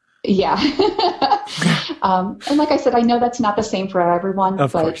thought, yeah. And like I said, I know that's not the same for everyone.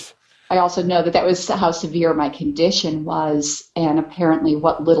 Of course. I also know that was how severe my condition was and apparently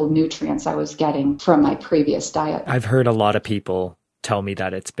what little nutrients I was getting from my previous diet. I've heard a lot of people tell me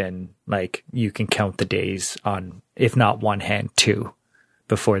that it's been like you can count the days on, if not one hand, two,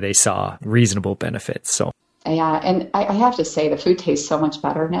 before they saw reasonable benefits. So. Yeah, and I have to say the food tastes so much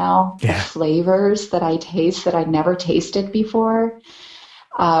better now. Yeah. The flavors that I taste that I never tasted before.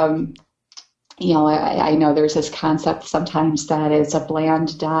 I know there's this concept sometimes that it's a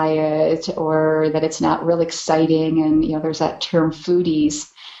bland diet or that it's not real exciting. And, there's that term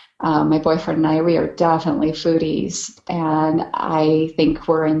foodies. My boyfriend and I, we are definitely foodies. And I think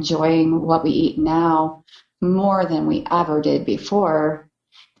we're enjoying what we eat now more than we ever did before.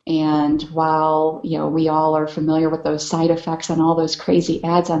 And while, we all are familiar with those side effects and all those crazy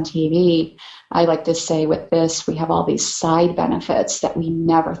ads on TV, I like to say with this, we have all these side benefits that we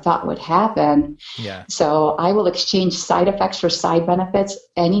never thought would happen. Yeah. So I will exchange side effects for side benefits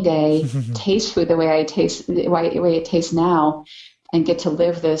any day, taste food the way it tastes now, and get to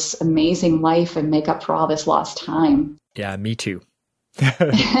live this amazing life and make up for all this lost time. Yeah, me too.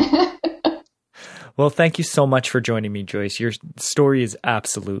 Well, thank you so much for joining me, Joyce. Your story is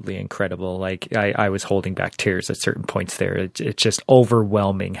absolutely incredible. Like I was holding back tears at certain points there. It's just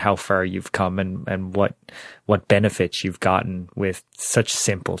overwhelming how far you've come and what benefits you've gotten with such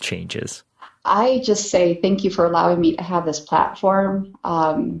simple changes. I just say thank you for allowing me to have this platform.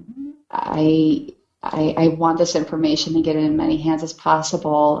 I want this information to get in as many hands as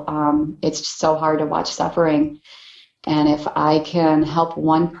possible. It's so hard to watch suffering. And if I can help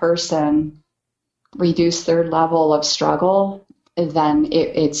one person reduce their level of struggle, then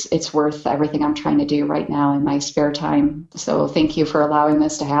it's worth everything I'm trying to do right now in my spare time. So thank you for allowing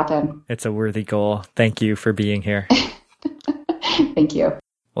this to happen. It's a worthy goal. Thank you for being here. Thank you.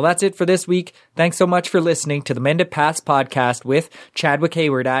 Well, that's it for this week. Thanks so much for listening to the Mend It Pass podcast with Chadwick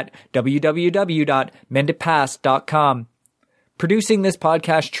Hayward at www.menditpass.com. Producing this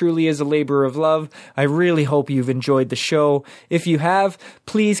podcast truly is a labor of love. I really hope you've enjoyed the show. If you have,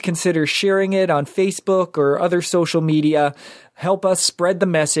 please consider sharing it on Facebook or other social media. Help us spread the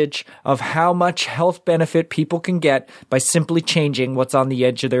message of how much health benefit people can get by simply changing what's on the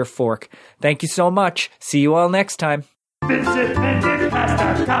edge of their fork. Thank you so much. See you all next time. Visit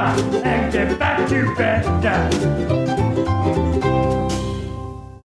MenditPass.com and get back to bed.